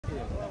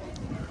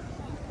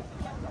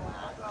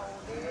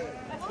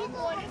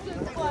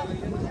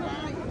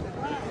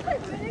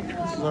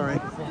Sorry.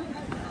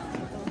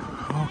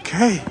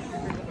 Okay.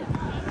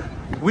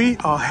 We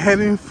are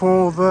heading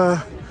for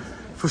the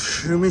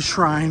Fushimi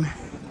Shrine.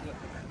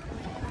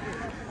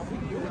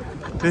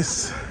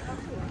 This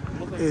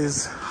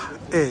is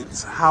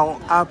it. How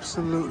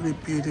absolutely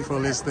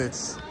beautiful is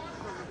this?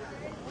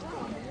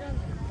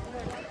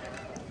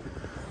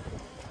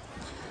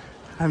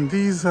 And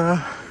these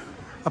are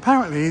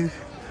apparently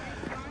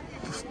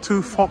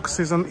two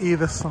foxes on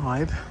either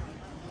side.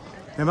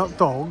 They're not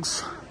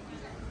dogs,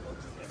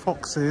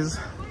 foxes.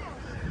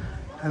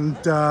 And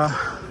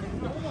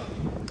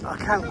I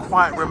can't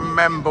quite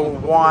remember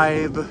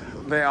why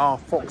they are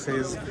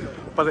foxes,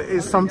 but it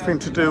is something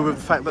to do with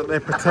the fact that they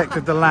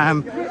protected the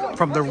land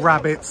from the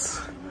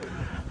rabbits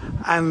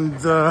and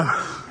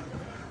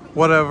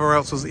whatever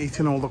else was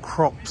eating all the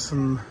crops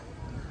and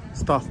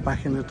stuff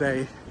back in the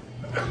day.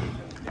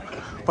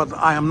 But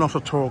I am not a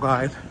tour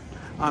guide,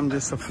 I'm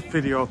just a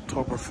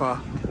videographer,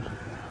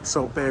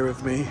 so bear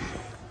with me.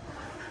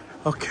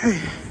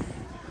 Okay,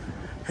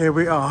 here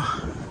we are.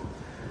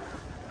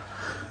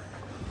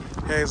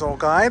 Here's our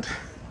guide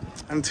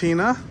and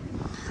Tina.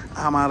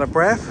 I'm out of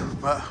breath,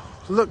 but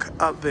look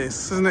at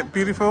this, isn't it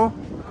beautiful?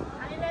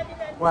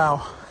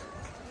 Wow,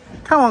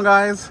 come on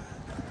guys.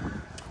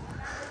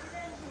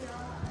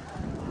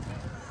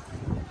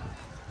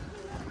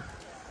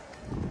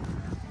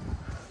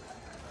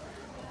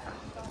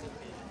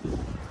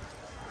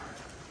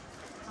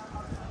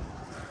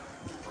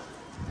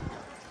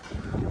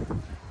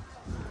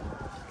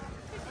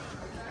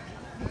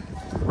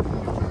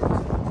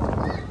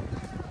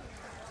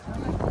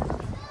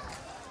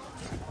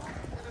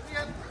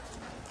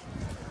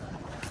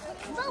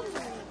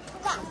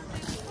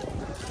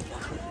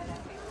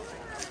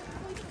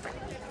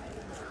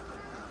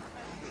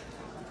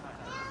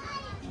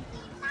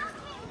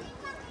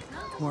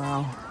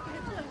 Wow.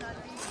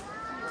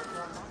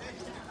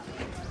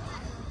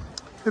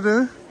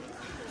 Hello.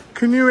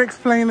 Can you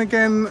explain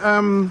again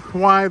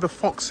why the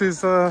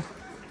foxes are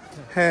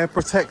here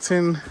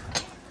protecting?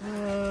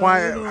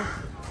 Why? You know,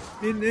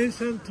 in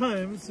ancient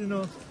times,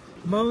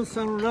 mouse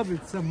and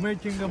rabbits are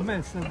making a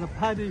mess in the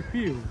paddy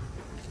field,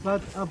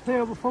 but a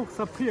pair of fox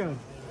appeared,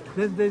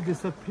 then they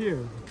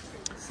disappeared.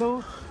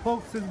 So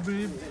foxes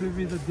believed to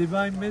be the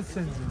divine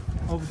messenger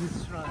of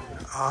this shrine.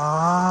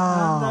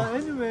 Ah.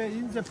 And anyway,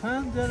 in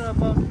Japan there are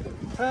about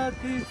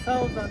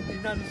 30,000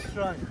 Inari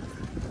shrines.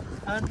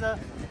 And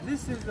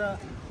this is the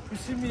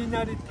Fushimi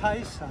Inari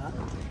Taisha.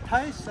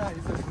 Taisha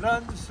is a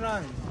grand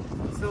shrine.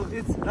 So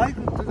it's like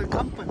to the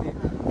company,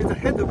 it's the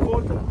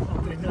headquarters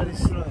of the Inari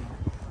shrine.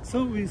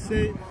 So we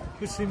say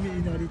Fushimi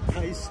Inari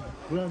Taisha,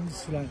 grand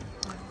shrine.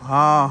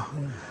 Ah,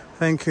 yeah.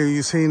 Thank you.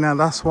 You see, now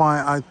that's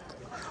why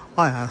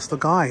I asked a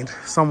guide,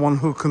 someone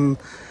who can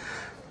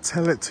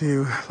tell it to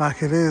you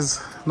like it is,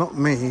 not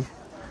me.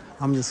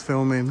 I'm just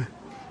filming.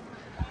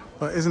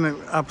 But isn't it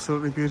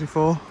absolutely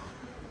beautiful?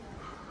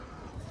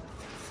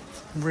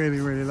 Really,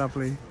 really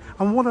lovely.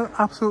 And what an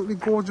absolutely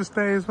gorgeous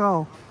day as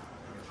well.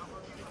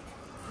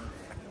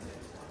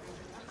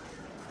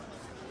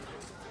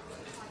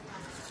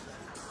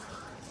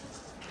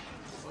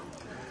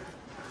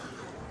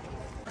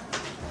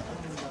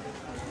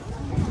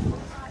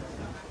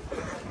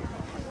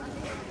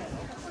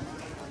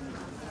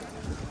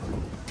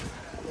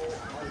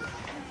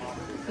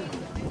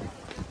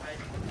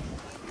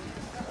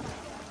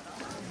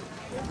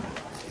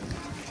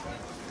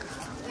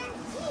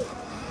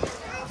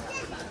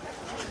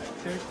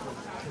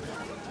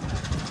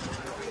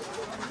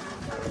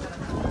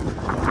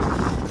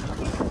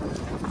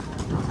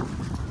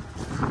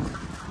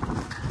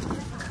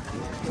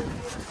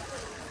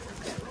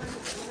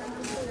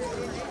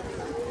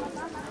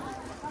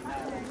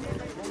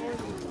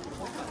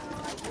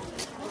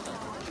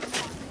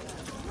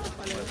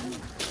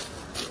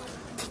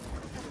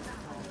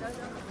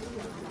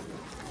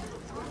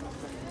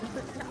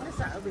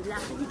 Bị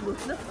lạc cái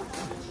vượt nước.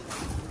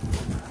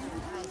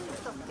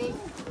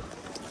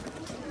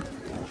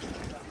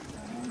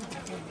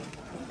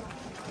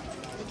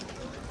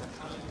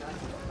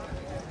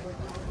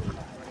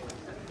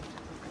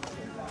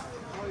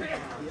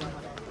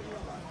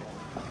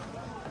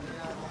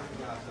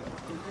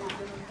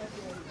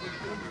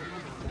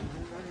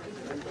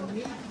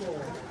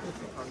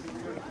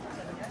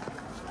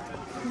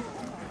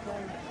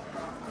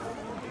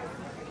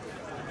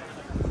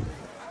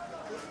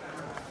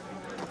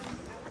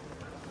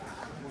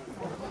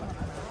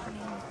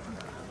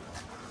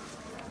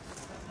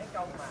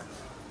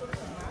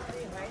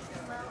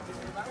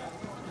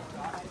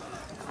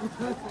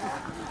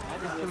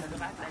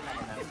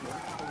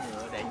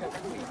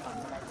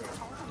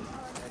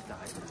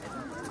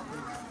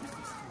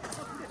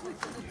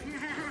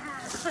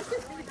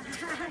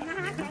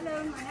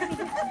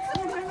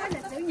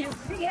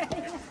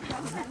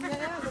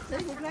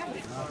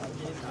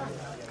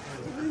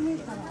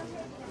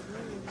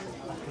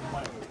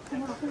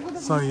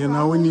 So you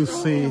know, when you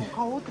see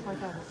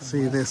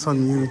this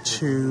on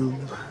YouTube,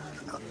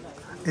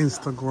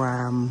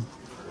 Instagram,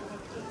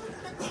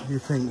 you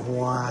think,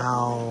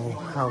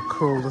 wow, how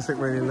cool does it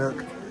really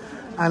look?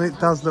 And it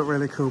does look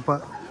really cool,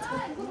 but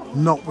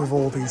not with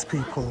all these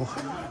people.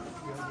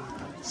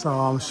 So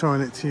I'm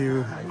showing it to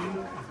you.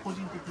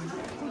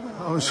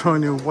 I'm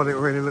showing you what it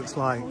really looks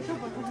like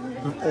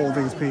with all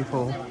these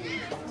people.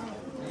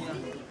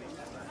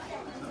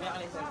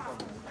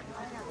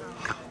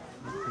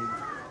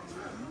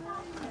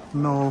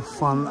 No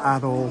fun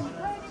at all.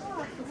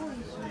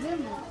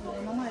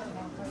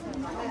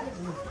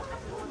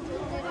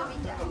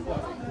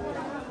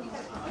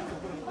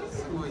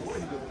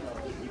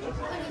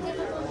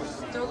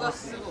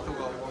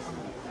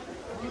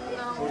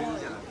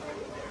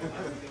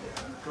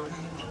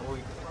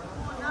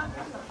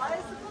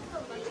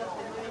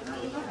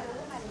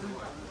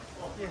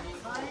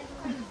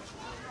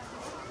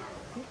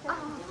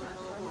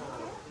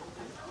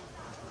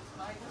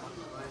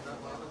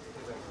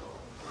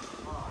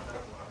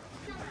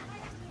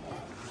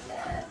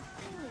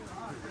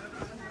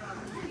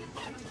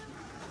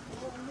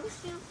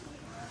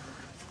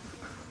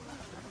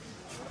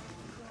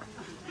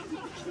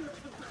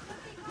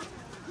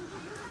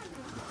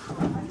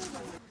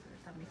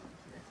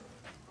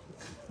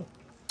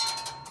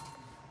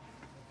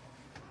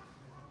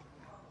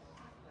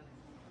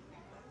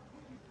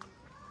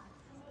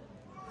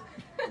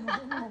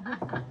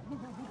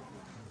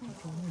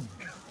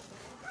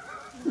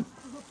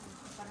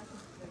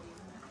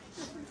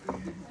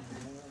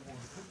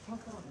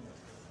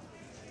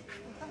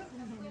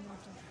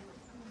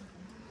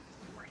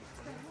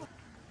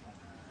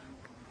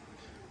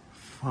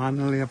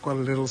 Finally, I've got a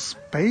little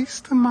space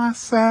to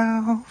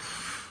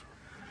myself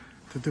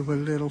to do a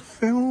little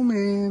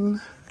filming.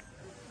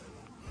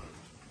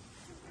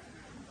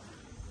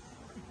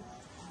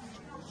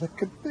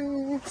 Look at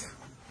this.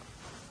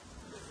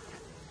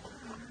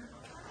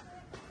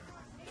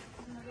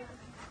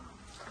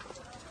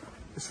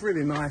 It's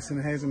really nice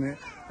in here, isn't it?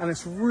 And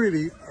it's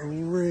really,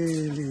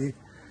 really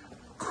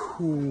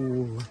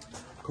cool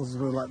because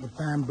of like the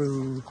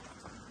bamboo.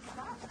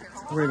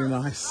 Really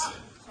nice.